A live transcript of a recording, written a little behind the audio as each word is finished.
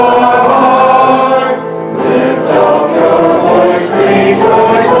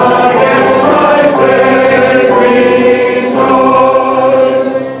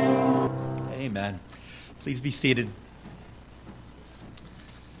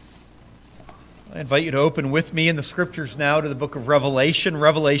I invite you to open with me in the Scriptures now to the book of Revelation,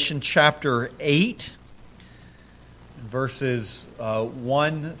 Revelation chapter 8, verses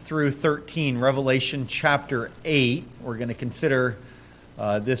 1 through 13. Revelation chapter 8. We're going to consider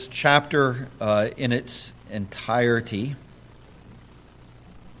this chapter in its entirety.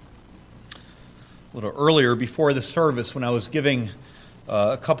 A little earlier, before the service, when I was giving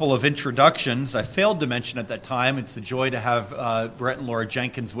a couple of introductions, I failed to mention at that time, it's a joy to have Brett and Laura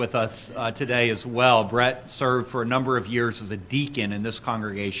Jenkins with us today as well. Brett served for a number of years as a deacon in this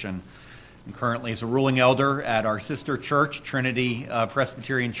congregation and currently is a ruling elder at our sister church, Trinity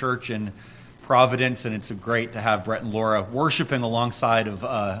Presbyterian Church in Providence, and it's great to have Brett and Laura worshiping alongside of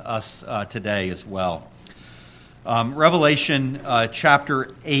us today as well. Revelation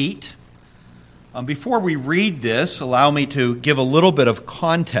chapter 8. Before we read this, allow me to give a little bit of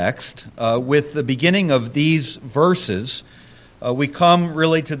context. With the beginning of these verses, we come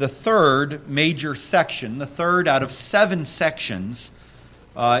really to the third major section, the third out of 7 sections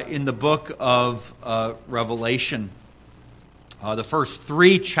in the book of Revelation. The first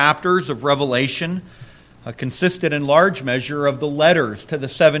 3 chapters of Revelation consisted in large measure of the letters to the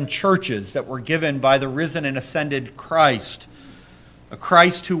 7 churches that were given by the risen and ascended Christ. A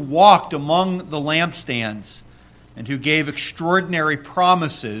Christ who walked among the lampstands and who gave extraordinary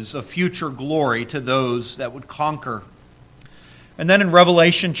promises of future glory to those that would conquer. And then in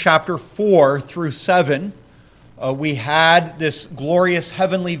Revelation chapter 4 through 7, we had this glorious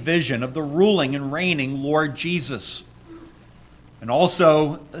heavenly vision of the ruling and reigning Lord Jesus. And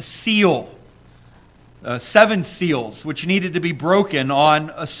also a seal. 7 seals, which needed to be broken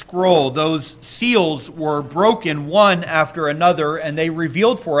on a scroll. Those seals were broken one after another, and they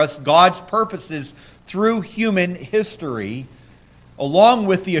revealed for us God's purposes through human history, along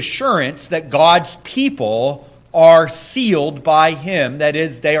with the assurance that God's people are sealed by Him. That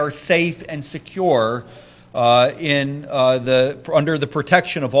is, they are safe and secure under the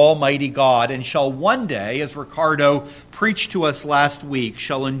protection of Almighty God, and shall one day, as Ricardo preached to us last week,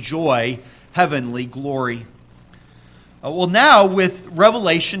 shall enjoy heavenly glory. Well, now with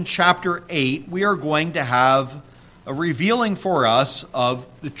Revelation chapter 8, we are going to have a revealing for us of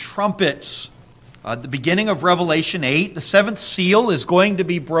the trumpets. At the beginning of Revelation 8, the 7th seal is going to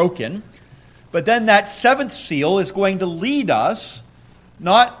be broken, but then that 7th seal is going to lead us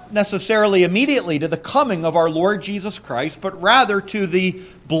not necessarily immediately to the coming of our Lord Jesus Christ, but rather to the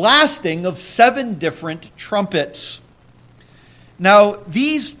blasting of 7 different trumpets. Now,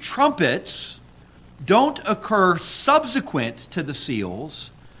 these trumpets don't occur subsequent to the seals,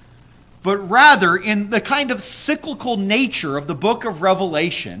 but rather in the kind of cyclical nature of the book of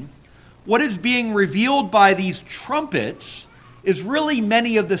Revelation. What is being revealed by these trumpets is really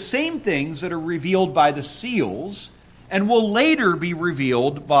many of the same things that are revealed by the seals and will later be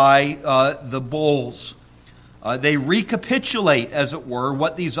revealed by the bowls. They recapitulate, as it were,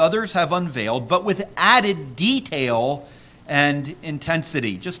 what these others have unveiled, but with added detail and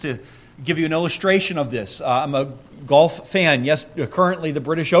intensity. Just to give you an illustration of this, I'm a golf fan. Yes, currently the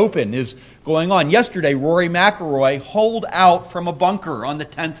British Open is going on. Yesterday, Rory McIlroy holed out from a bunker on the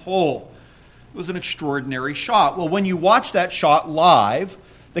 10th hole. It was an extraordinary shot. Well, when you watch that shot live,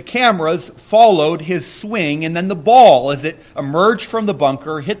 the cameras followed his swing, and then the ball, as it emerged from the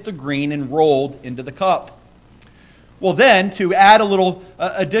bunker, hit the green and rolled into the cup. Well, then, to add a little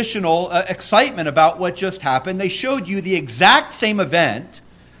additional excitement about what just happened, they showed you the exact same event,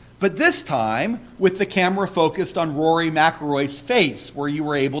 but this time with the camera focused on Rory McIlroy's face, where you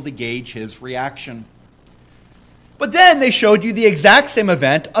were able to gauge his reaction. But then they showed you the exact same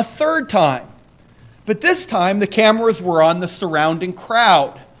event a third time, but this time the cameras were on the surrounding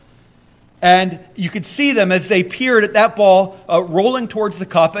crowd. And you could see them as they peered at that ball rolling towards the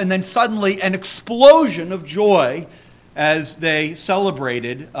cup, and then suddenly an explosion of joy as they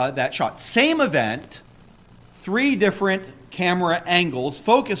celebrated that shot. Same event, 3 different camera angles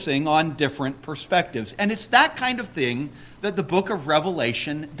focusing on different perspectives. And it's that kind of thing that the book of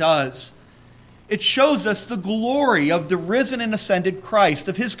Revelation does. It shows us the glory of the risen and ascended Christ,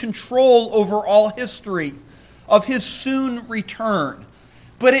 of His control over all history, of His soon return.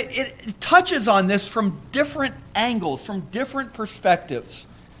 But it touches on this from different angles, from different perspectives,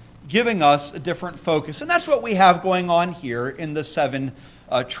 giving us a different focus. And that's what we have going on here in the 7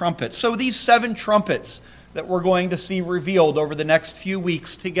 trumpets. So these 7 trumpets that we're going to see revealed over the next few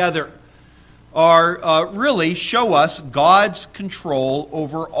weeks together are really show us God's control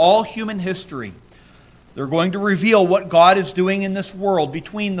over all human history. They're going to reveal what God is doing in this world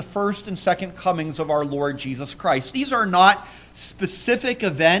between the first and second comings of our Lord Jesus Christ. These are not specific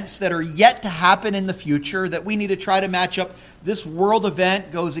events that are yet to happen in the future that we need to try to match up. This world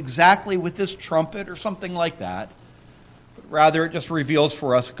event goes exactly with this trumpet or something like that. But rather, it just reveals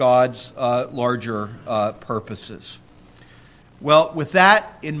for us God's larger purposes. Well, with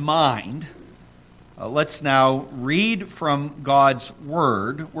that in mind, let's now read from God's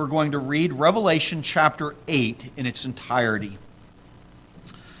Word. We're going to read Revelation chapter 8 in its entirety.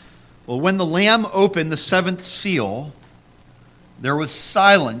 Well, when the Lamb opened the seventh seal, there was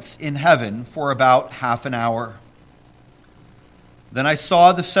silence in heaven for about half an hour. Then I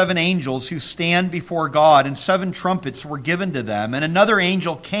saw the seven angels who stand before God, and seven trumpets were given to them. And another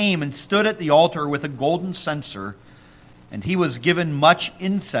angel came and stood at the altar with a golden censer, and he was given much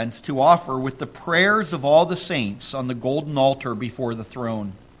incense to offer with the prayers of all the saints on the golden altar before the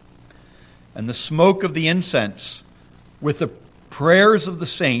throne. And the smoke of the incense with the prayers of the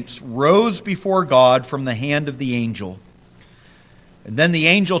saints rose before God from the hand of the angel. And then the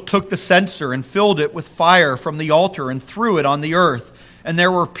angel took the censer and filled it with fire from the altar and threw it on the earth. And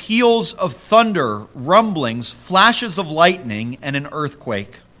there were peals of thunder, rumblings, flashes of lightning, and an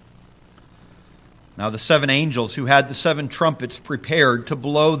earthquake. Now the seven angels who had the seven trumpets prepared to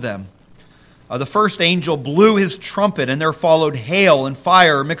blow them. The first angel blew his trumpet, and there followed hail and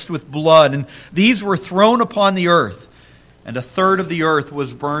fire mixed with blood. And these were thrown upon the earth. And a third of the earth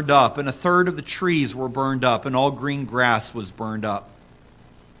was burned up, and a third of the trees were burned up, and all green grass was burned up.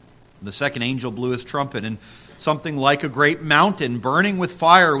 The second angel blew his trumpet, and something like a great mountain burning with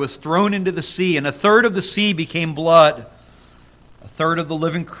fire was thrown into the sea, and a third of the sea became blood. A third of the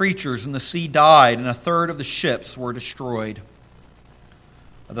living creatures in the sea died, and a third of the ships were destroyed.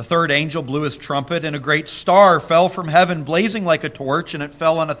 The third angel blew his trumpet, and a great star fell from heaven, blazing like a torch, and it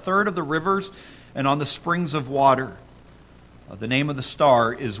fell on a third of the rivers and on the springs of water. The name of the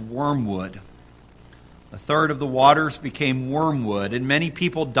star is Wormwood. A third of the waters became wormwood, and many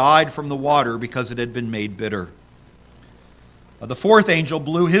people died from the water because it had been made bitter. The fourth angel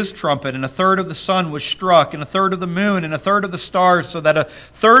blew his trumpet, and a third of the sun was struck, and a third of the moon, and a third of the stars, so that a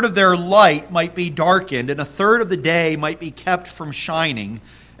third of their light might be darkened, and a third of the day might be kept from shining,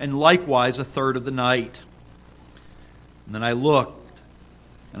 and likewise a third of the night. And then I looked,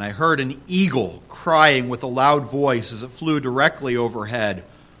 and I heard an eagle crying with a loud voice as it flew directly overhead,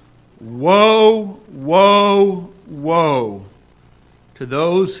 "Woe, woe, woe to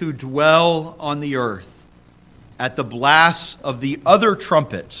those who dwell on the earth at the blasts of the other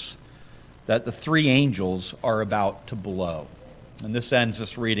trumpets that the three angels are about to blow." And this ends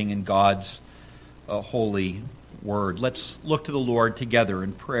this reading in God's holy word. Let's look to the Lord together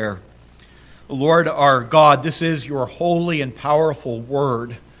in prayer. Lord our God, this is your holy and powerful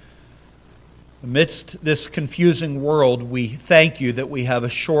word. Amidst this confusing world, we thank you that we have a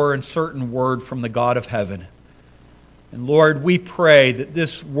sure and certain word from the God of heaven. And Lord, we pray that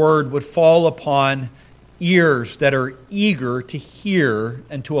this word would fall upon ears that are eager to hear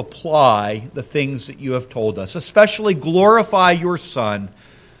and to apply the things that you have told us. Especially glorify your Son,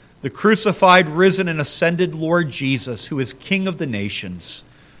 the crucified, risen, and ascended Lord Jesus, who is King of the nations,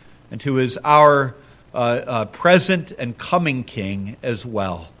 and who is our present and coming King as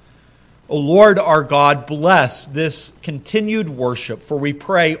well. O Lord our God, bless this continued worship, for we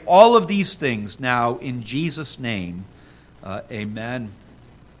pray all of these things now in Jesus' name. Amen.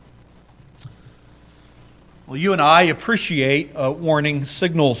 Well, you and I appreciate warning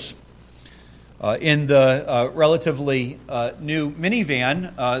signals. In the relatively new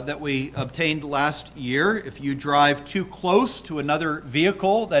minivan that we obtained last year, if you drive too close to another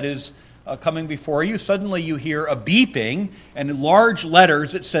vehicle that is coming before you, suddenly you hear a beeping, and in large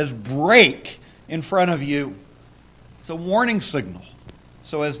letters it says "brake" in front of you. It's a warning signal,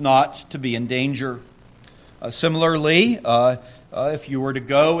 so as not to be in danger. Similarly, if you were to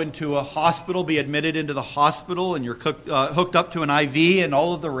go into a hospital, be admitted into the hospital, and you're hooked up to an IV and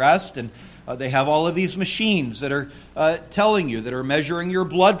all of the rest, and they have all of these machines that are telling you, that are measuring your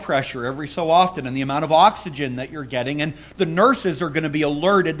blood pressure every so often and the amount of oxygen that you're getting. And the nurses are going to be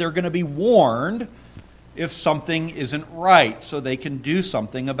alerted. They're going to be warned if something isn't right so they can do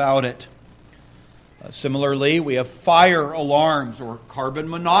something about it. Similarly, we have fire alarms or carbon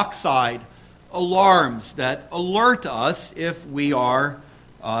monoxide alarms that alert us if we are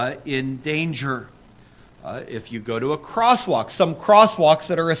in danger. If you go to a crosswalk, some crosswalks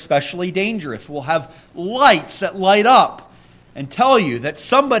that are especially dangerous will have lights that light up and tell you that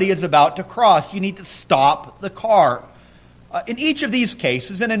somebody is about to cross. You need to stop the car. In each of these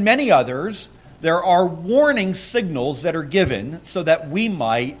cases, and in many others, there are warning signals that are given so that we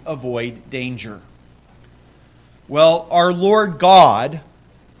might avoid danger. Well, our Lord God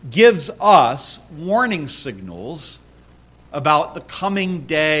gives us warning signals about the coming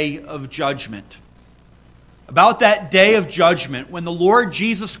day of judgment. About that day of judgment when the Lord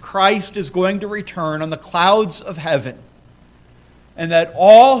Jesus Christ is going to return on the clouds of heaven, and that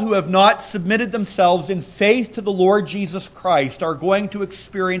all who have not submitted themselves in faith to the Lord Jesus Christ are going to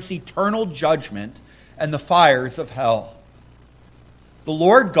experience eternal judgment and the fires of hell. The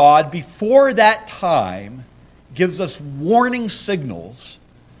Lord God, before that time, gives us warning signals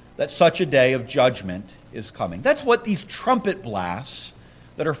that such a day of judgment is coming. That's what these trumpet blasts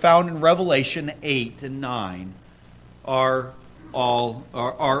that are found in Revelation 8 and 9 are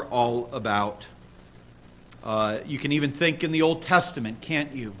all about. You can even think in the Old Testament,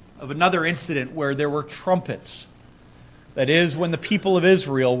 can't you, of another incident where there were trumpets. That is, when the people of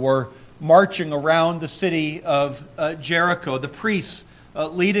Israel were marching around the city of Jericho, the priests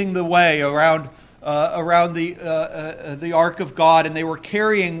leading the way around the Ark of God, and they were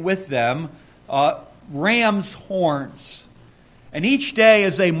carrying with them ram's horns. And each day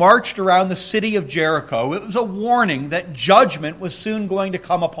as they marched around the city of Jericho, it was a warning that judgment was soon going to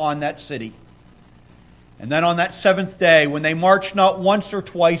come upon that city. And then on that seventh day, when they marched not once or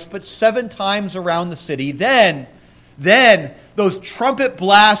twice, but 7 times around the city, then those trumpet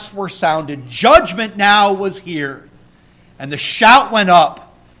blasts were sounded. Judgment now was here. And the shout went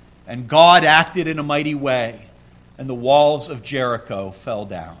up, and God acted in a mighty way, and the walls of Jericho fell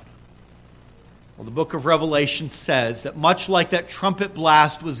down. Well, the book of Revelation says that much like that trumpet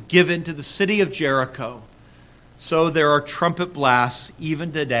blast was given to the city of Jericho, so there are trumpet blasts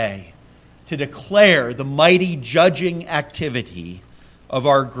even today to declare the mighty judging activity of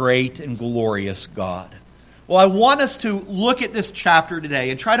our great and glorious God. Well, I want us to look at this chapter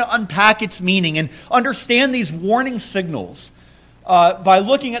today and try to unpack its meaning and understand these warning signals by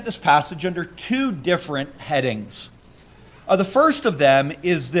looking at this passage under 2 different headings. The first of them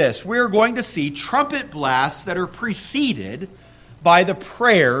is this. We're going to see trumpet blasts that are preceded by the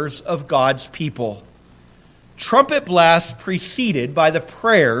prayers of God's people. Trumpet blasts preceded by the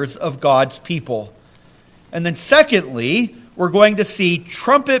prayers of God's people. And then secondly, we're going to see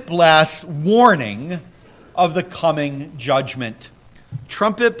trumpet blasts warning of the coming judgment.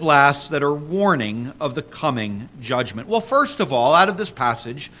 Trumpet blasts that are warning of the coming judgment. Well, first of all, out of this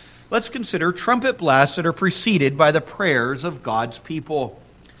passage, let's consider trumpet blasts that are preceded by the prayers of God's people.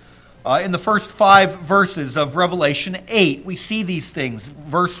 In the first 5 verses of Revelation 8, we see these things.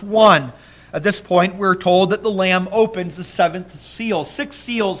 Verse 1, at this point, we're told that the Lamb opens the 7th seal. 6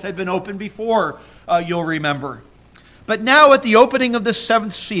 seals had been opened before, you'll remember. But now at the opening of the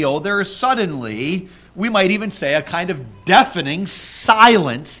 7th seal, there is suddenly, we might even say, a kind of deafening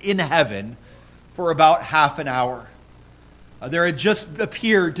silence in heaven for about half an hour. There had just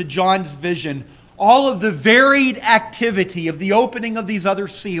appeared to John's vision all of the varied activity of the opening of these other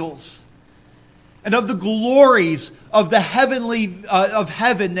seals and of the glories of the of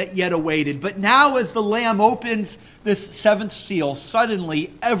heaven that yet awaited. But now as the Lamb opens this 7th seal,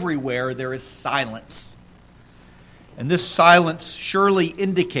 suddenly everywhere there is silence. And this silence surely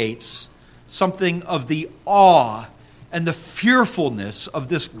indicates something of the awe and the fearfulness of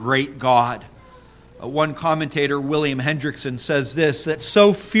this great God. One commentator, William Hendrickson, says this, that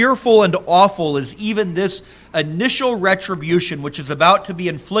so fearful and awful is even this initial retribution which is about to be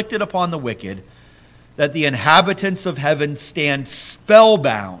inflicted upon the wicked, that the inhabitants of heaven stand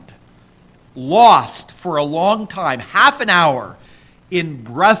spellbound, lost for a long time, half an hour, in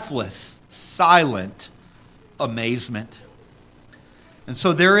breathless, silent amazement. And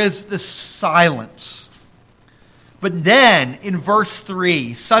so there is this silence. But then, in verse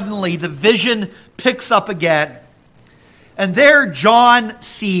 3, suddenly the vision picks up again. And there John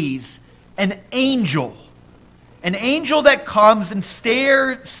sees an angel that comes and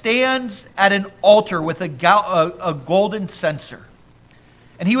stands at an altar with a golden censer.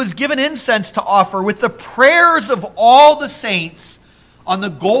 And he was given incense to offer with the prayers of all the saints on the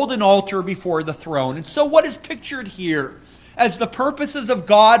golden altar before the throne. And so what is pictured here, as the purposes of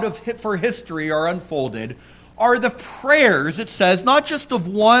God for history are unfolded, are the prayers, it says, not just of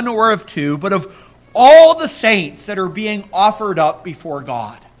one or of 2, but of all the saints that are being offered up before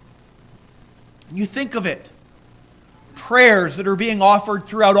God. And you think of it. Prayers that are being offered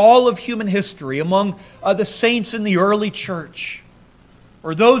throughout all of human history among the saints in the early church,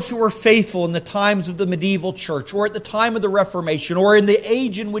 or those who were faithful in the times of the medieval church, or at the time of the Reformation, or in the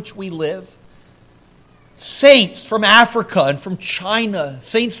age in which we live. Saints from Africa and from China,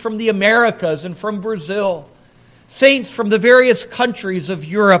 saints from the Americas and from Brazil, saints from the various countries of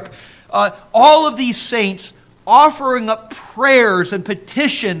Europe, all of these saints offering up prayers and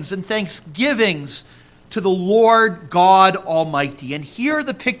petitions and thanksgivings to the Lord God Almighty. And here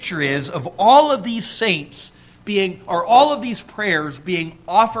the picture is of all of these saints all of these prayers being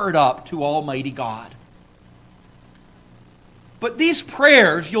offered up to Almighty God. But these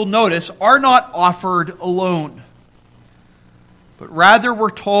prayers, you'll notice, are not offered alone. But rather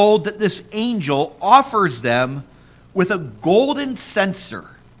we're told that this angel offers them with a golden censer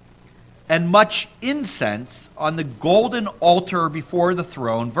and much incense on the golden altar before the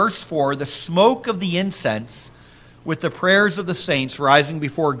throne. Verse 4, the smoke of the incense with the prayers of the saints rising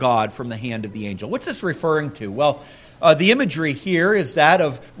before God from the hand of the angel. What's this referring to? Well, the imagery here is that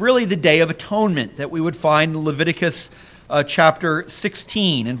of really the Day of Atonement that we would find in Leviticus chapter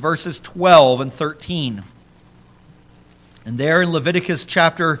 16 in verses 12 and 13. And there in Leviticus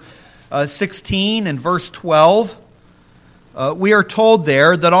chapter 16 and verse 12, we are told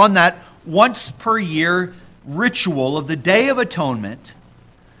there that on that once per year ritual of the Day of Atonement,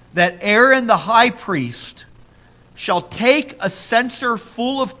 that Aaron the high priest shall take a censer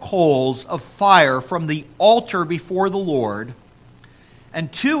full of coals of fire from the altar before the Lord,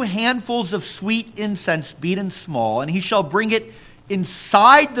 and 2 handfuls of sweet incense beaten small, and he shall bring it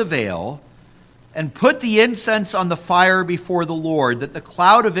inside the veil, and put the incense on the fire before the Lord, that the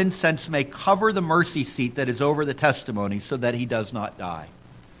cloud of incense may cover the mercy seat that is over the testimony, so that he does not die.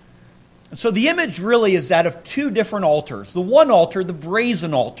 And so the image really is that of 2 different altars. The one altar, the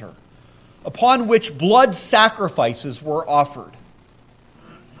brazen altar, upon which blood sacrifices were offered.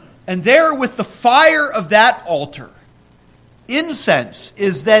 And there with the fire of that altar, incense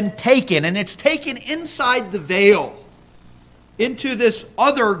is then taken, and it's taken inside the veil into this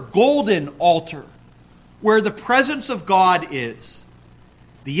other golden altar where the presence of God is.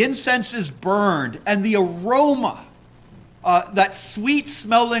 The incense is burned, and the aroma, that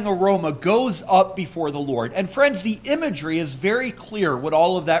sweet-smelling aroma, goes up before the Lord. And friends, the imagery is very clear what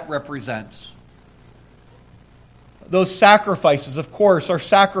all of that represents. Those sacrifices, of course, are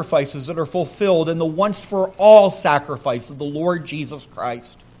sacrifices that are fulfilled in the once-for-all sacrifice of the Lord Jesus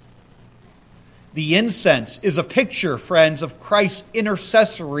Christ. The incense is a picture, friends, of Christ's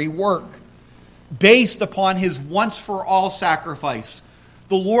intercessory work based upon his once-for-all sacrifice.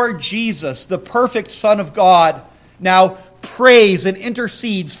 The Lord Jesus, the perfect Son of God, now prays and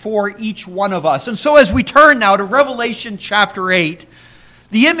intercedes for each one of us. And so as we turn now to Revelation chapter 8,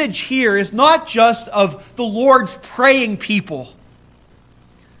 the image here is not just of the Lord's praying people,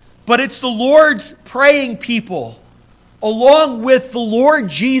 but it's the Lord's praying people along with the Lord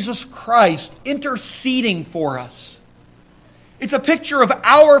Jesus Christ interceding for us. It's a picture of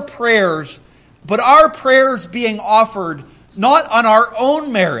our prayers, but our prayers being offered not on our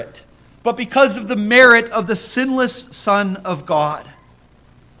own merit, but because of the merit of the sinless Son of God.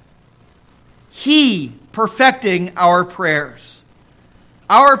 He perfecting our prayers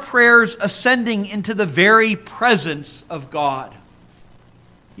ascending into the very presence of God.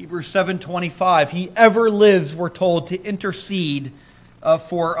 Hebrews 7:25, he ever lives, we're told, to intercede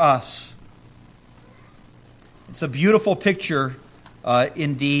for us. It's a beautiful picture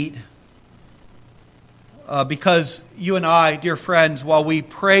indeed. Because you and I, dear friends, while we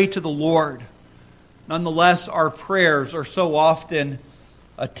pray to the Lord, nonetheless our prayers are so often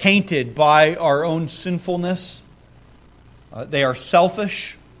tainted by our own sinfulness. They are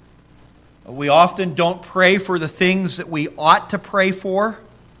selfish. We often don't pray for the things that we ought to pray for.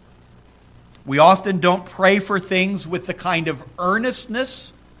 We often don't pray for things with the kind of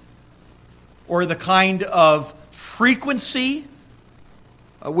earnestness or the kind of frequency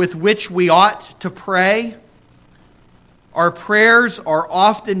with which we ought to pray. Our prayers are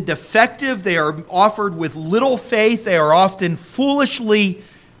often defective. They are offered with little faith. They are often foolishly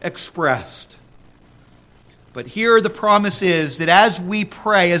expressed. But here the promise is that as we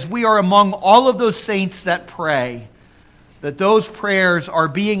pray, as we are among all of those saints that pray, that those prayers are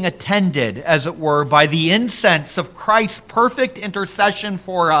being attended, as it were, by the incense of Christ's perfect intercession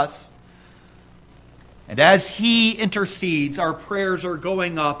for us. And as he intercedes, our prayers are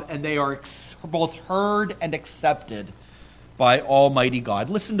going up, and they are both heard and accepted by Almighty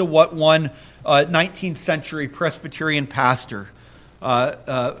God. Listen to what one 19th century Presbyterian pastor,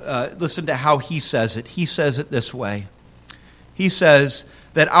 listen to how he says it. He says it this way. He says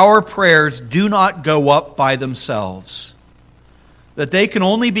that our prayers do not go up by themselves, that they can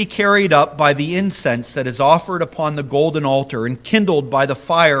only be carried up by the incense that is offered upon the golden altar and kindled by the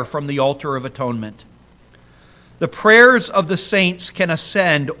fire from the altar of atonement. The prayers of the saints can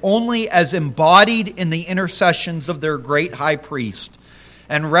ascend only as embodied in the intercessions of their great high priest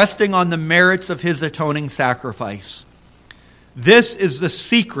and resting on the merits of his atoning sacrifice. This is the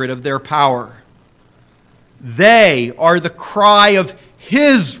secret of their power. They are the cry of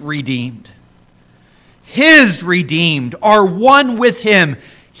his redeemed. His redeemed are one with him.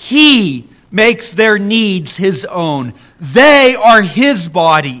 He makes their needs his own. They are his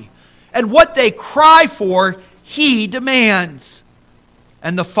body. And what they cry for, he demands.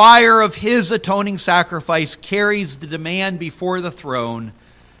 And the fire of his atoning sacrifice carries the demand before the throne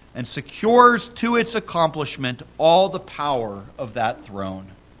and secures to its accomplishment all the power of that throne.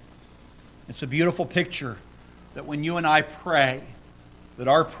 It's a beautiful picture that when you and I pray, that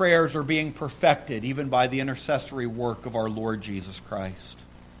our prayers are being perfected even by the intercessory work of our Lord Jesus Christ.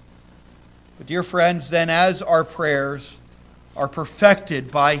 But dear friends, then as our prayers are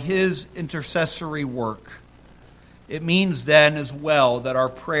perfected by his intercessory work, it means then as well that our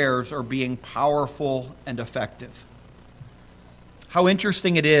prayers are being powerful and effective. How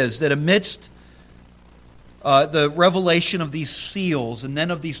interesting it is that amidst the revelation of these seals and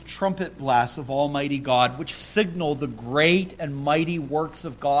then of these trumpet blasts of Almighty God, which signal the great and mighty works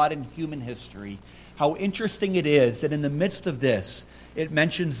of God in human history, how interesting it is that in the midst of this, it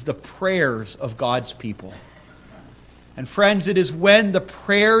mentions the prayers of God's people. And friends, it is when the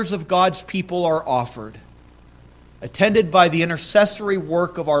prayers of God's people are offered, attended by the intercessory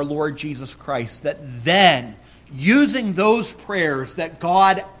work of our Lord Jesus Christ, that then, using those prayers, that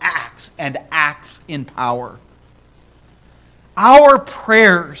God acts and acts in power. Our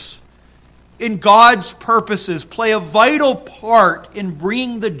prayers in God's purposes play a vital part in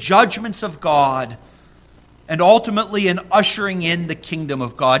bringing the judgments of God and ultimately in ushering in the kingdom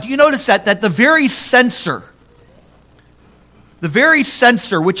of God. Do you notice that the very censer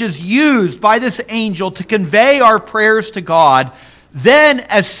which is used by this angel to convey our prayers to God, then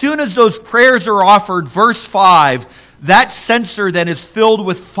as soon as those prayers are offered, verse 5, that censer then is filled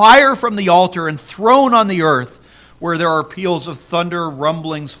with fire from the altar and thrown on the earth, where there are peals of thunder,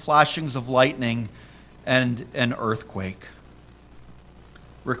 rumblings, flashings of lightning, and an earthquake.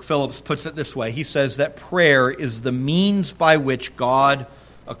 Rick Phillips puts it this way. He says that prayer is the means by which God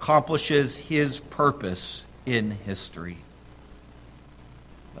accomplishes his purpose in history.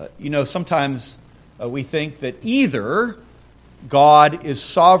 Sometimes we think that either God is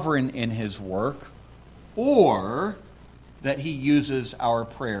sovereign in his work or that he uses our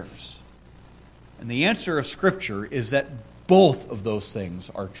prayers. And the answer of Scripture is that both of those things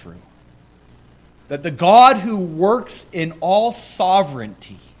are true. That the God who works in all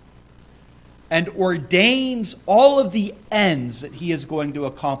sovereignty and ordains all of the ends that he is going to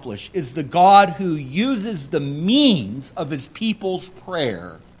accomplish is the God who uses the means of his people's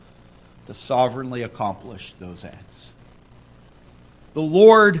prayer to sovereignly accomplish those ends. The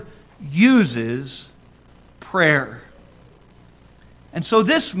Lord uses prayer. And so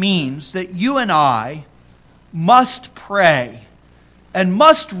this means that you and I must pray and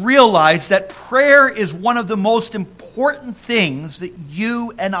must realize that prayer is one of the most important things that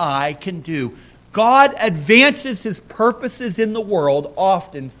you and I can do. God advances his purposes in the world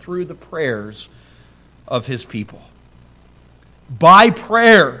often through the prayers of his people. By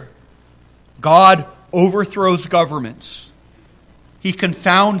prayer, God overthrows governments. He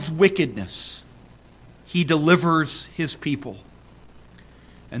confounds wickedness. He delivers his people.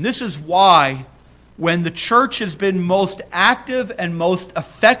 And this is why when the church has been most active and most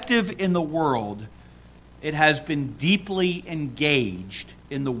effective in the world, it has been deeply engaged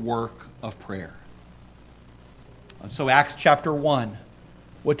in the work of prayer. And so Acts chapter 1,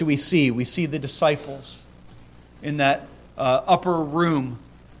 what do we see? We see the disciples in that upper room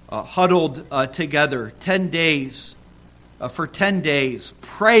huddled together 10 days, for 10 days,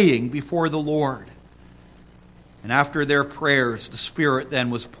 praying before the Lord. And after their prayers, the Spirit then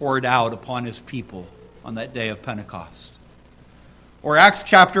was poured out upon his people on that day of Pentecost. Or Acts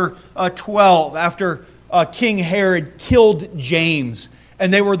chapter 12, after King Herod killed James,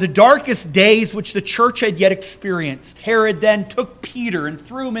 and they were the darkest days which the church had yet experienced. Herod then took Peter and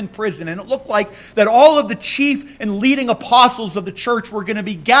threw him in prison, and it looked like that all of the chief and leading apostles of the church were going to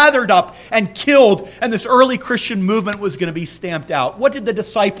be gathered up and killed, and this early Christian movement was going to be stamped out. What did the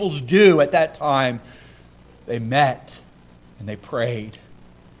disciples do at that time? They met and they prayed.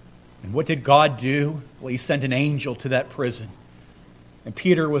 And what did God do? Well, he sent an angel to that prison. And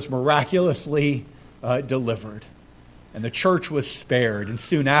Peter was miraculously delivered. And the church was spared. And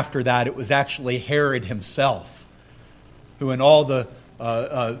soon after that, it was actually Herod himself who, in all the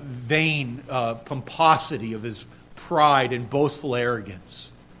vain pomposity of his pride and boastful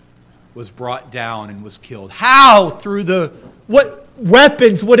arrogance, was brought down and was killed. How? What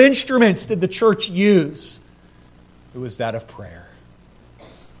weapons, what instruments did the church use? It was that of prayer.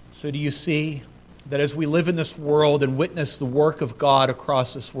 So do you see that as we live in this world and witness the work of God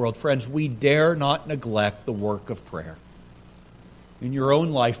across this world, friends, we dare not neglect the work of prayer. In your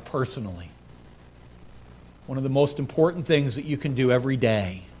own life personally, one of the most important things that you can do every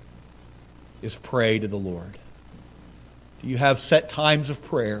day is pray to the Lord? Do you have set times of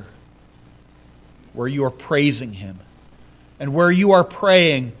prayer where you are praising Him and where you are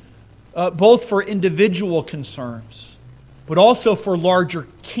praying both for individual concerns, but also for larger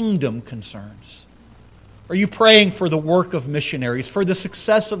kingdom concerns? Are you praying for the work of missionaries, for the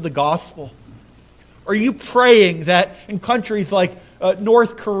success of the gospel? Are you praying that in countries like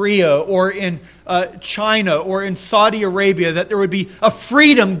North Korea or in China or in Saudi Arabia that there would be a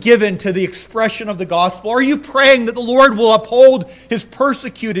freedom given to the expression of the gospel? Are you praying that the Lord will uphold His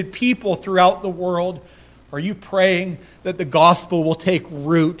persecuted people throughout the world? Are you praying that the gospel will take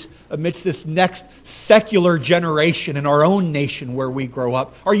root amidst this next secular generation in our own nation where we grow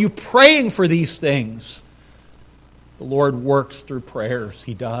up? Are you praying for these things? The Lord works through prayers.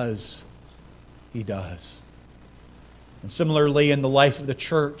 He does. He does. And similarly, in the life of the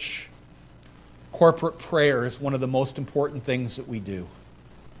church, corporate prayer is one of the most important things that we do.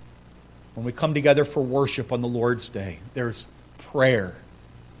 When we come together for worship on the Lord's Day, there's prayer.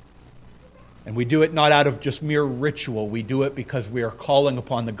 And we do it not out of just mere ritual. We do it because we are calling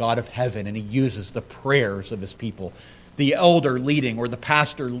upon the God of heaven, and He uses the prayers of His people. The elder leading or the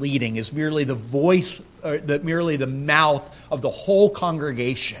pastor leading is merely the voice, merely the mouth of the whole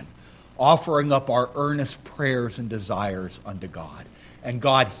congregation, offering up our earnest prayers and desires unto God. And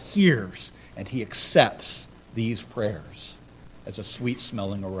God hears and He accepts these prayers as a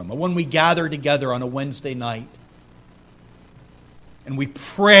sweet-smelling aroma. When we gather together on a Wednesday night and we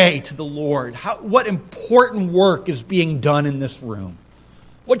pray to the Lord, what important work is being done in this room?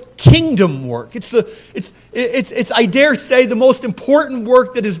 What kingdom work? It's I dare say the most important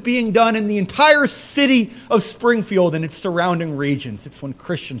work that is being done in the entire city of Springfield and its surrounding regions. It's when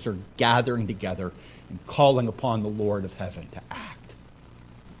Christians are gathering together and calling upon the Lord of heaven to act.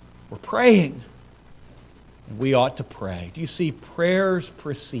 We're praying, and we ought to pray. Do you see? Prayers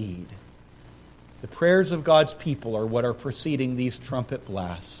precede. The prayers of God's people are what are preceding these trumpet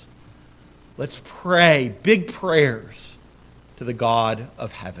blasts. Let's pray big prayers to the God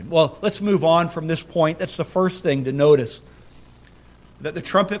of heaven. Well, let's move on from this point. That's the first thing to notice, that the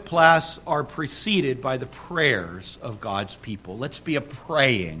trumpet blasts are preceded by the prayers of God's people. Let's be a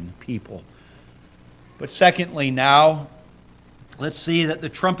praying people. But secondly, now, let's see that the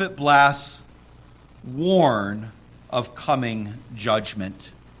trumpet blasts warn of coming judgment.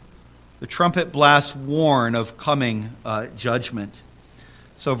 The trumpet blasts warn of coming judgment.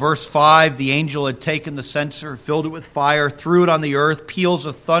 So verse 5, the angel had taken the censer, filled it with fire, threw it on the earth, peals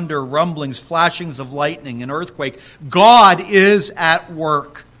of thunder, rumblings, flashings of lightning, an earthquake. God is at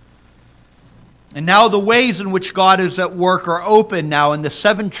work. And now the ways in which God is at work are open now in the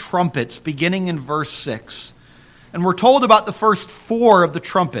 7 trumpets, beginning in verse 6. And we're told about the first 4 of the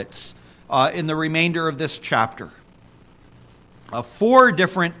trumpets in the remainder of this chapter. 4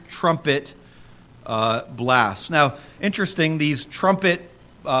 different trumpet blasts. Now, interesting, these trumpet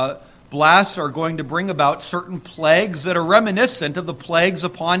blasts are going to bring about certain plagues that are reminiscent of the plagues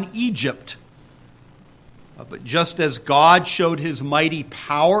upon Egypt. But just as God showed His mighty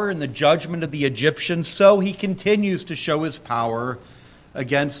power in the judgment of the Egyptians, so He continues to show His power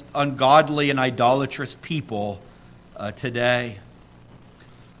against ungodly and idolatrous people today.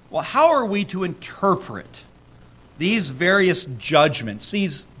 Well, how are we to interpret these various judgments,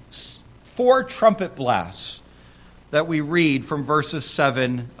 these 4 trumpet blasts that we read from verses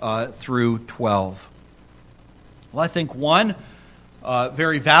 7 through 12? Well, I think one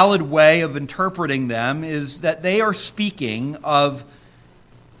very valid way of interpreting them is that they are speaking of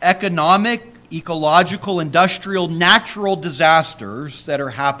economic, ecological, industrial, natural disasters that are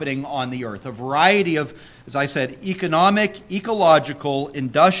happening on the earth. A variety of, as I said, economic, ecological,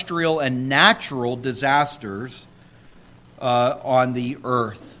 industrial, and natural disasters on the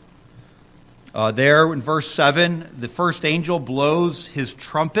earth. There in verse 7, the first angel blows his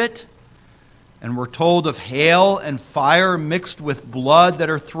trumpet, and we're told of hail and fire mixed with blood that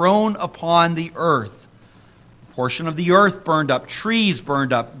are thrown upon the earth. A portion of the earth burned up, trees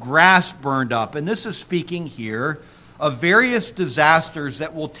burned up, grass burned up. And this is speaking here of various disasters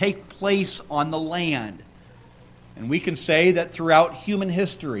that will take place on the land. And we can say that throughout human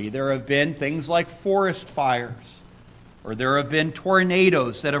history there have been things like forest fires, or there have been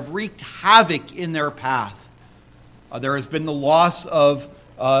tornadoes that have wreaked havoc in their path. There has been the loss of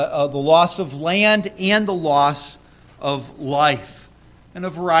land and the loss of life, and a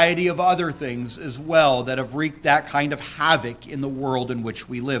variety of other things as well that have wreaked that kind of havoc in the world in which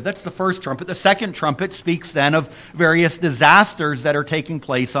we live. That's the first trumpet. The second trumpet speaks then of various disasters that are taking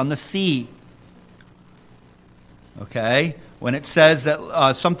place on the sea. Okay? When it says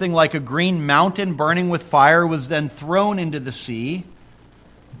that something like a green mountain burning with fire was then thrown into the sea,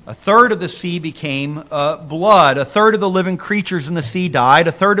 A third of the sea became blood. A third of the living creatures in the sea died.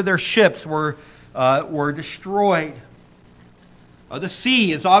 A third of their ships were destroyed. The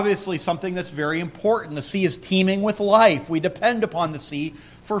sea is obviously something that's very important. The sea is teeming with life. We depend upon the sea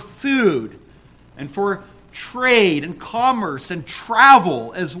for food and for trade and commerce and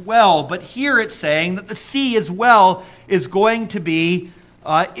travel as well. But here it's saying that the sea as well is going to be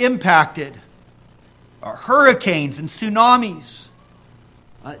impacted. Hurricanes and tsunamis.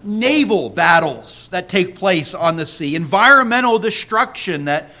 Naval battles that take place on the sea. Environmental destruction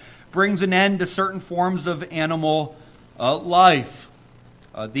that brings an end to certain forms of animal life.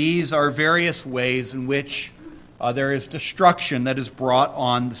 These are various ways in which there is destruction that is brought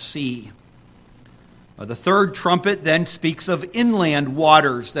on the sea. The third trumpet then speaks of inland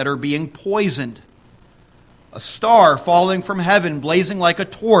waters that are being poisoned. A star falling from heaven, blazing like a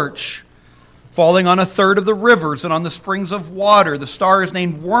torch, falling on a third of the rivers and on the springs of water. The star is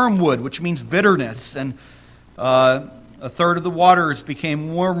named wormwood, which means bitterness, and a third of the waters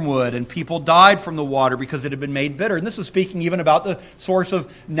became wormwood, and people died from the water because it had been made bitter. And this is speaking even about the source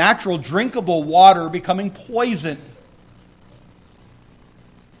of natural drinkable water becoming poison.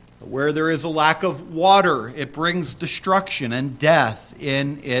 Where there is a lack of water, it brings destruction and death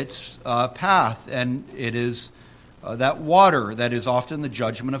in its path, and it is that water that is often the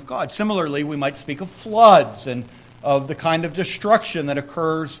judgment of God. Similarly, we might speak of floods and of the kind of destruction that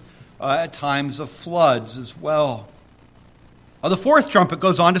occurs at times of floods as well. The fourth trumpet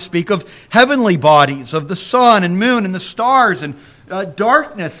goes on to speak of heavenly bodies, of the sun and moon and the stars, and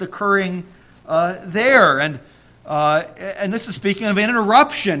darkness occurring there. And this is speaking of an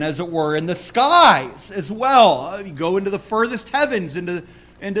interruption, as it were, in the skies as well. You go into the furthest heavens, into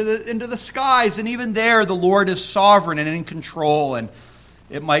the skies, and even there the Lord is sovereign and in control. And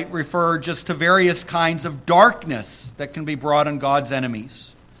it might refer just to various kinds of darkness that can be brought on God's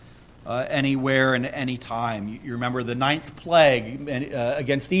enemies anywhere and any time. You remember the ninth plague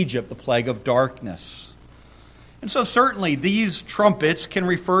against Egypt, the plague of darkness. And so certainly these trumpets can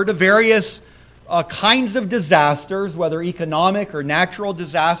refer to various kinds of disasters, whether economic or natural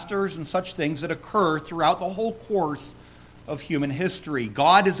disasters and such things that occur throughout the whole course of human history.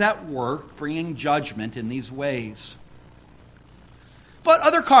 God is at work bringing judgment in these ways. But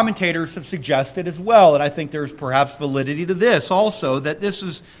other commentators have suggested as well, and I think there's perhaps validity to this also, that this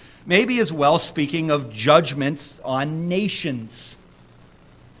is maybe as well speaking of judgments on nations.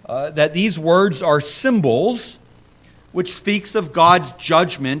 That these words are symbols which speaks of God's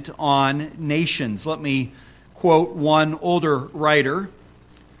judgment on nations. Let me quote one older writer.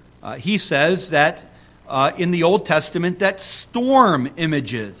 He says that in the Old Testament that storm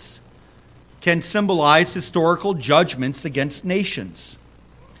images can symbolize historical judgments against nations.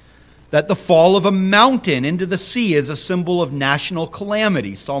 That the fall of a mountain into the sea is a symbol of national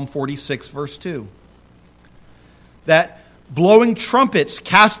calamity, Psalm 46, verse 2. That blowing trumpets,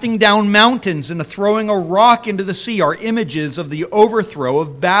 casting down mountains, and throwing a rock into the sea are images of the overthrow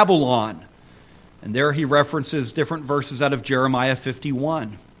of Babylon. And there he references different verses out of Jeremiah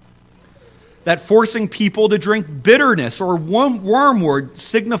 51. That forcing people to drink bitterness or wormwood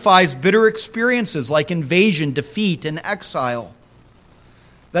signifies bitter experiences like invasion, defeat, and exile.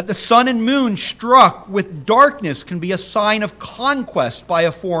 That the sun and moon struck with darkness can be a sign of conquest by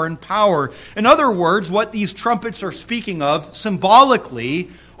a foreign power. In other words, what these trumpets are speaking of symbolically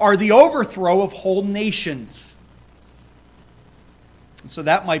are the overthrow of whole nations. And so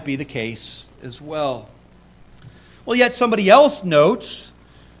that might be the case as well. Well, yet somebody else notes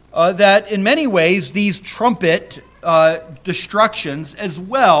that in many ways these trumpet destructions as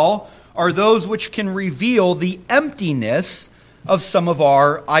well are those which can reveal the emptiness of some of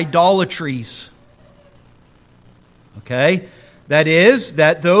our idolatries. Okay? That is,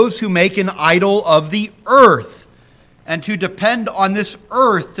 that those who make an idol of the earth and to depend on this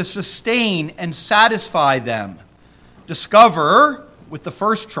earth to sustain and satisfy them discover with the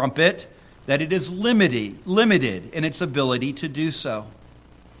first trumpet that it is limited in its ability to do so.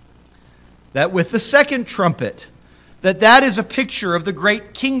 That with the second trumpet, that is a picture of the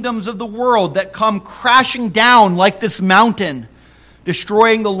great kingdoms of the world that come crashing down like this mountain,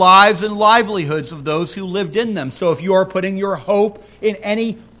 destroying the lives and livelihoods of those who lived in them. So if you are putting your hope in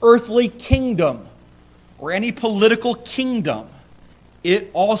any earthly kingdom or any political kingdom, it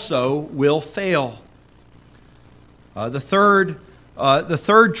also will fail. The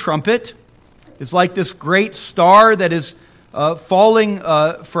third trumpet is like this great star that is falling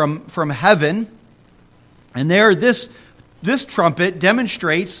from heaven. And there, this trumpet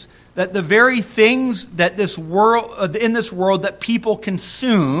demonstrates that the very things that in this world that people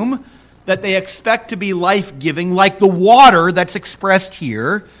consume that they expect to be life-giving, like the water that's expressed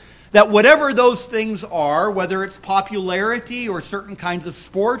here, that whatever those things are, whether it's popularity or certain kinds of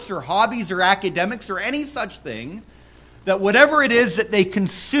sports or hobbies or academics or any such thing, that whatever it is that they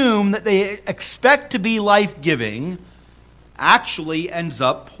consume, that they expect to be life-giving, actually ends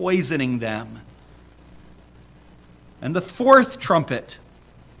up poisoning them. And the fourth trumpet,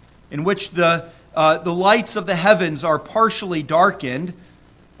 in which the lights of the heavens are partially darkened,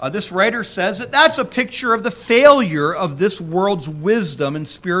 this writer says that that's a picture of the failure of this world's wisdom and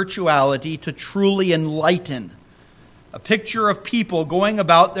spirituality to truly enlighten. A picture of people going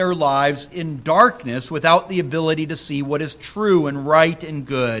about their lives in darkness without the ability to see what is true and right and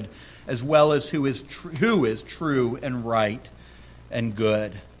good, as well as who is true and right and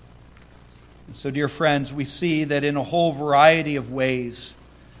good. And so, dear friends, we see that in a whole variety of ways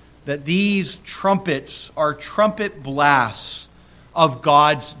that these trumpets are trumpet blasts of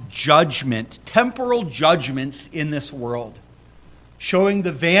God's judgment, temporal judgments in this world, showing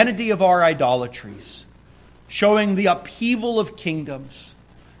the vanity of our idolatries, showing the upheaval of kingdoms,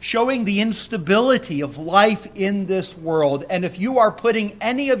 showing the instability of life in this world. And if you are putting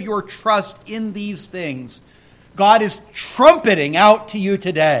any of your trust in these things, God is trumpeting out to you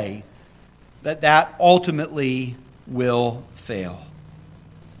today that ultimately will fail.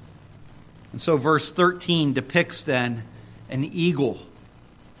 And so verse 13 depicts then an eagle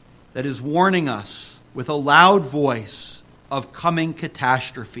that is warning us with a loud voice of coming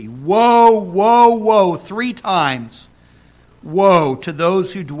catastrophe. Woe, woe, woe, 3 times. Woe to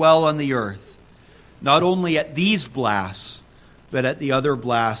those who dwell on the earth, not only at these blasts, but at the other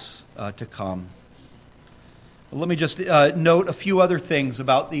blasts to come. Let me just note a few other things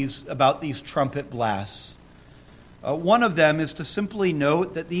about these trumpet blasts. One of them is to simply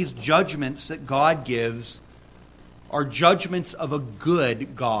note that these judgments that God gives are judgments of a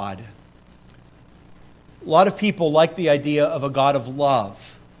good God. A lot of people like the idea of a God of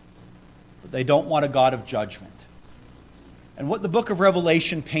love, but they don't want a God of judgment. And what the book of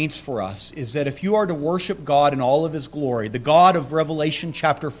Revelation paints for us is that if you are to worship God in all of His glory, the God of Revelation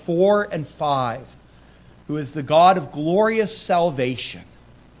chapter 4 and 5, who is the God of glorious salvation,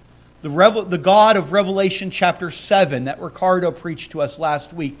 the God of Revelation chapter 7 that Ricardo preached to us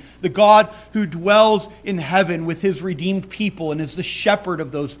last week, the God who dwells in heaven with His redeemed people and is the shepherd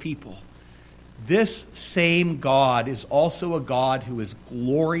of those people. This same God is also a God who is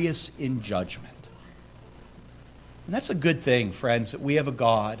glorious in judgment. And that's a good thing, friends, that we have a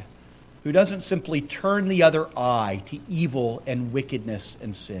God who doesn't simply turn the other eye to evil and wickedness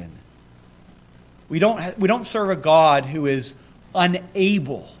and sin. We don't serve a God who is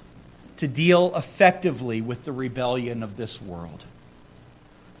unable to deal effectively with the rebellion of this world.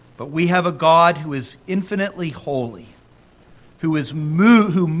 But we have a God who is infinitely holy,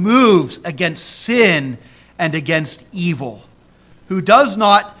 who moves against sin and against evil, who does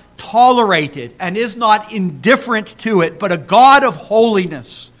not tolerate it and is not indifferent to it, but a God of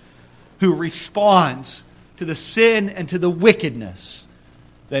holiness who responds to the sin and to the wickedness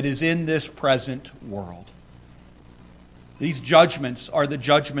that is in this present world. These judgments are the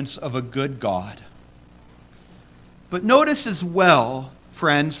judgments of a good God. But notice as well,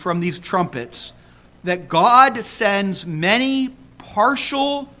 friends, from these trumpets, that God sends many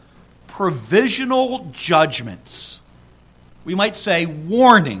partial, provisional judgments. We might say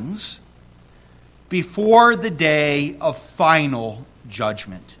warnings before the day of final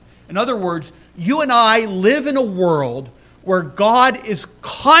judgment. In other words, you and I live in a world where God is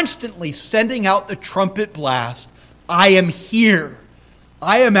constantly sending out the trumpet blast. I am here.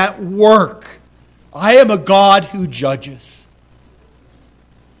 I am at work. I am a God who judges.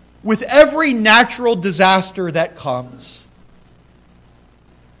 With every natural disaster that comes,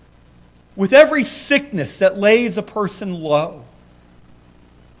 with every sickness that lays a person low,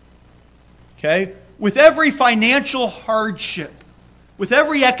 okay, with every financial hardship, with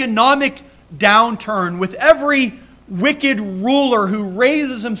every economic downturn, with every wicked ruler who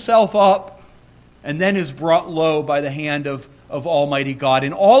raises himself up and then is brought low by the hand of Almighty God.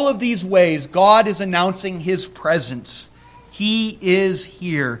 In all of these ways, God is announcing His presence. He is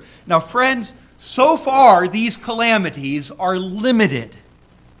here. Now, friends, so far these calamities are limited.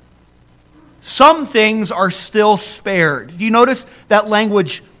 Some things are still spared. Do you notice that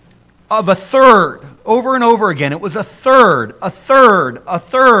language of a third over and over again? It was a third, a third, a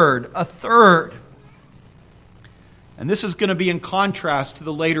third, a third. And this is going to be in contrast to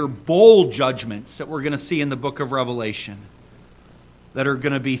the later bowl judgments that we're going to see in the book of Revelation that are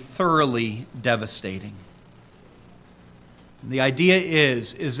going to be thoroughly devastating. And the idea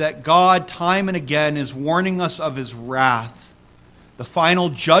is that God time and again is warning us of His wrath, The final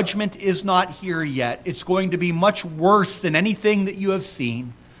judgment is not here yet. It's going to be much worse than anything that you have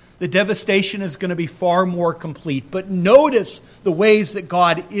seen. The devastation is going to be far more complete. But notice the ways that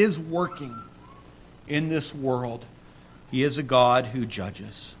God is working in this world. He is a God who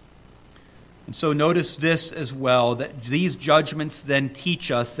judges. And so notice this as well, that these judgments then teach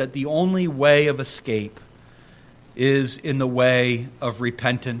us that the only way of escape is in the way of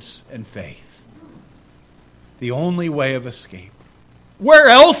repentance and faith. The only way of escape. Where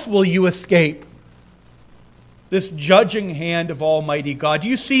else will you escape this judging hand of Almighty God? Do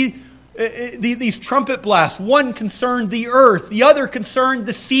you see these trumpet blasts? One concerned the earth, the other concerned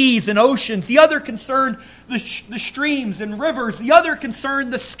the seas and oceans, the other concerned the streams and rivers, the other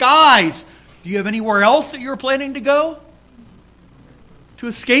concerned the skies. Do you have anywhere else that you're planning to go to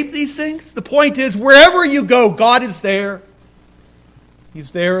escape these things? The point is, wherever you go, God is there. He's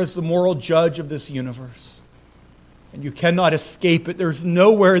there as the moral judge of this universe. And you cannot escape it. There's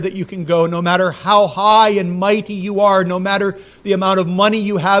nowhere that you can go, no matter how high and mighty you are, no matter the amount of money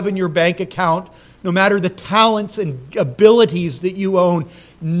you have in your bank account, no matter the talents and abilities that you own.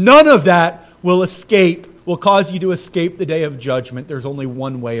 None of that will cause you to escape the day of judgment. There's only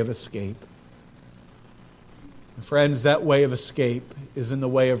one way of escape. And friends, that way of escape is in the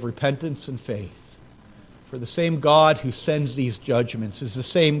way of repentance and faith. For the same God who sends these judgments is the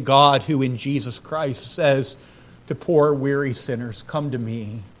same God who in Jesus Christ says to poor weary sinners, "Come to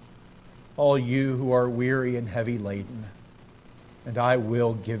me, all you who are weary and heavy laden, and I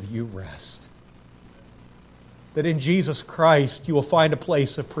will give you rest." That in Jesus Christ you will find a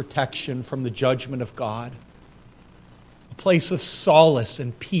place of protection from the judgment of God, a place of solace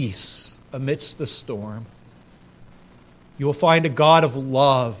and peace amidst the storm. You will find a God of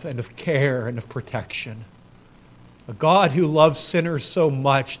love and of care and of protection, a God who loves sinners so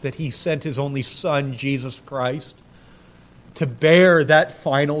much that He sent His only Son, Jesus Christ, to bear that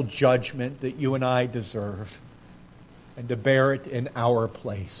final judgment that you and I deserve, and to bear it in our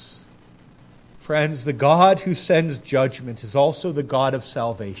place. Friends, the God who sends judgment is also the God of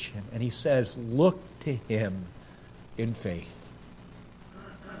salvation. And He says, look to Him in faith.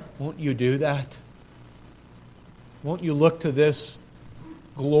 Won't you do that? Won't you look to this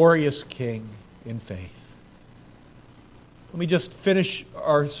glorious King in faith? Let me just finish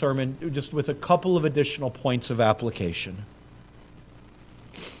our sermon just with a couple of additional points of application.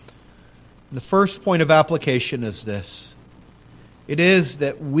 The first point of application is this. It is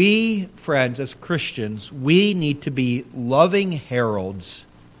that we, friends, as Christians, we need to be loving heralds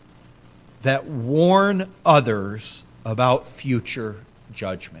that warn others about future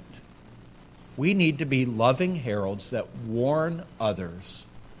judgment. We need to be loving heralds that warn others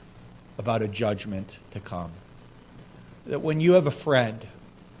about a judgment to come. That when you have a friend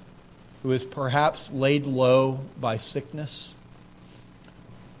who is perhaps laid low by sickness,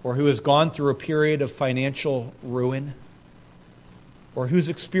 or who has gone through a period of financial ruin, or who's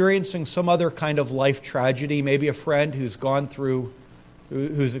experiencing some other kind of life tragedy, maybe a friend who's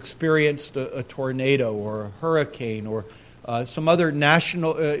experienced a tornado or a hurricane or some other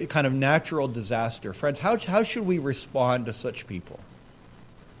kind of natural disaster. Friends, how should we respond to such people?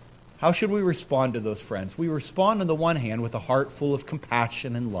 How should we respond to those friends? We respond on the one hand with a heart full of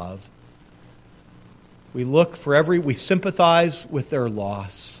compassion and love. We sympathize with their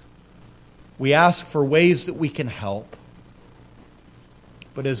loss. We ask for ways that we can help.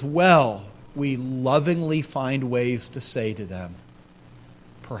 But as well, we lovingly find ways to say to them,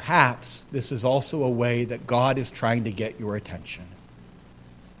 perhaps this is also a way that God is trying to get your attention.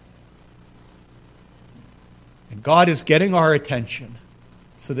 And God is getting our attention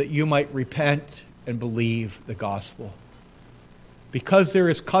so that you might repent and believe the gospel. Because there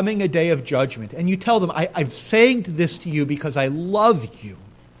is coming a day of judgment. And you tell them, I'm saying this to you because I love you.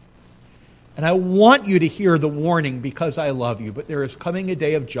 And I want you to hear the warning because I love you. But there is coming a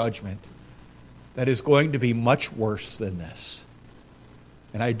day of judgment that is going to be much worse than this.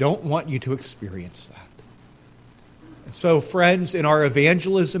 And I don't want you to experience that. And so, friends, in our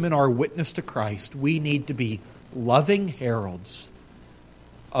evangelism and our witness to Christ, we need to be loving heralds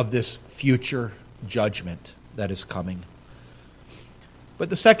of this future judgment that is coming. But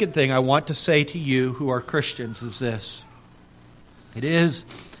the second thing I want to say to you who are Christians is this. It is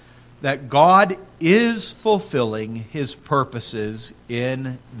that God is fulfilling His purposes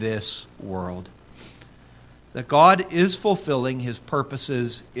in this world. That God is fulfilling His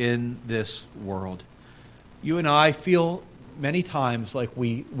purposes in this world. You and I feel many times like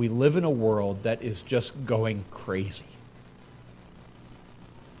we live in a world that is just going crazy.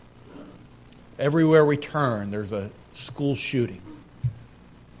 Everywhere we turn, there's a school shooting.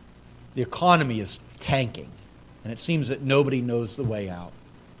 The economy is tanking. And it seems that nobody knows the way out.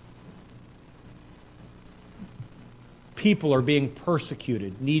 People are being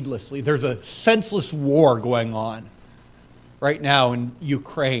persecuted needlessly. There's a senseless war going on right now in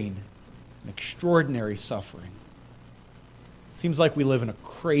Ukraine. An extraordinary suffering. Seems like we live in a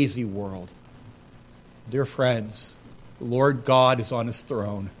crazy world. Dear friends, the Lord God is on his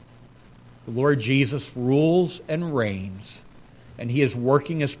throne. The Lord Jesus rules and reigns, and he is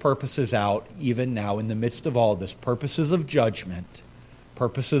working his purposes out even now in the midst of all this. Purposes of judgment,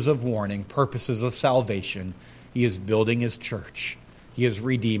 purposes of warning, purposes of salvation. He is building his church. He is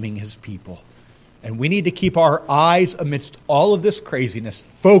redeeming his people. And we need to keep our eyes amidst all of this craziness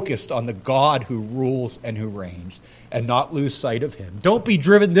focused on the God who rules and who reigns and not lose sight of him. Don't be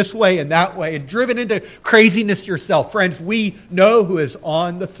driven this way and that way and driven into craziness yourself. Friends, we know who is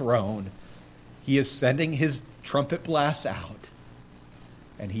on the throne. He is sending his trumpet blasts out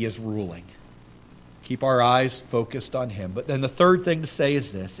and he is ruling. Keep our eyes focused on him. But then the third thing to say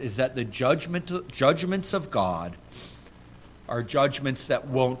is this, is that the judgments of God are judgments that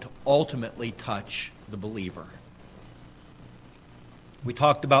won't ultimately touch the believer. We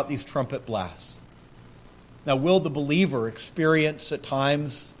talked about these trumpet blasts. Now, will the believer experience at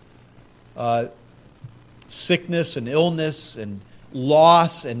times sickness and illness and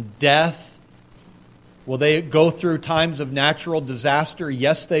loss and death? Will they go through times of natural disaster?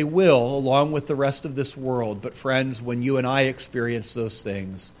 Yes, they will, along with the rest of this world. But friends, when you and I experience those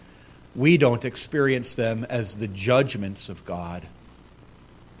things, we don't experience them as the judgments of God.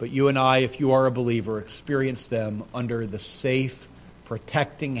 But you and I, if you are a believer, experience them under the safe,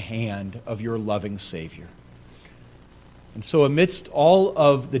 protecting hand of your loving Savior. And so amidst all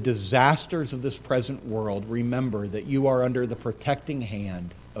of the disasters of this present world, remember that you are under the protecting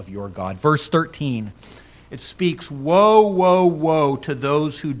hand of your God. Verse 13, it speaks, "Woe, woe, woe to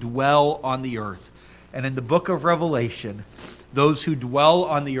those who dwell on the earth." And in the book of Revelation, those who dwell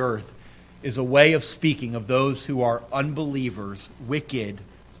on the earth is a way of speaking of those who are unbelievers, wicked,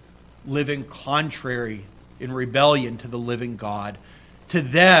 living contrary in rebellion to the living God. To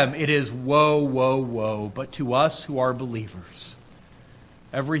them it is woe, woe, woe. But to us who are believers,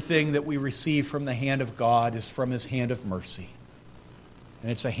 everything that we receive from the hand of God is from his hand of mercy. And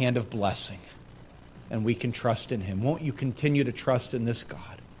it's a hand of blessing. And we can trust in him. Won't you continue to trust in this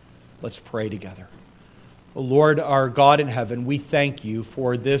God? Let's pray together. O Lord, our God in heaven, we thank you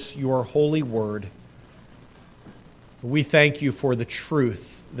for this, your holy word. We thank you for the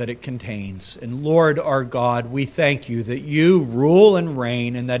truth that it contains. And Lord, our God, we thank you that you rule and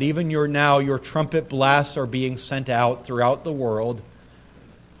reign, and that even your trumpet blasts are being sent out throughout the world.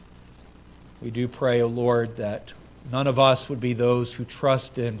 We do pray, O Lord, that none of us would be those who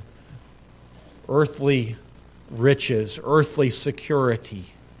trust in earthly riches, earthly security,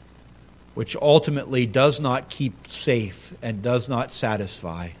 which ultimately does not keep safe and does not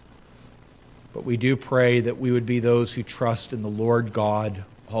satisfy. But we do pray that we would be those who trust in the Lord God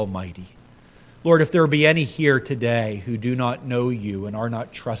Almighty. Lord, if there be any here today who do not know you and are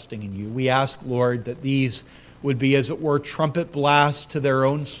not trusting in you, we ask, Lord, that these would be, as it were, trumpet blasts to their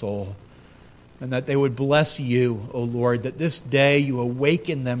own soul, and that they would bless you, O Lord, that this day you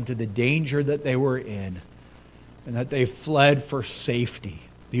awaken them to the danger that they were in, and that they fled for safety,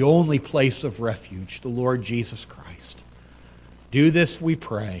 the only place of refuge, the Lord Jesus Christ. Do this, we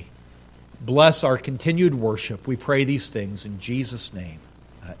pray. Bless our continued worship. We pray these things in Jesus' name.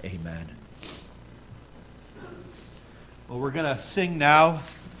 Amen. Well, we're going to sing now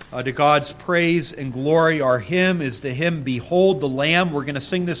to God's praise and glory. Our hymn is the hymn, "Behold the Lamb." We're going to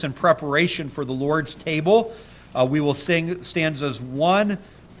sing this in preparation for the Lord's table. We will sing stanzas 1,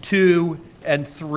 2, and 3.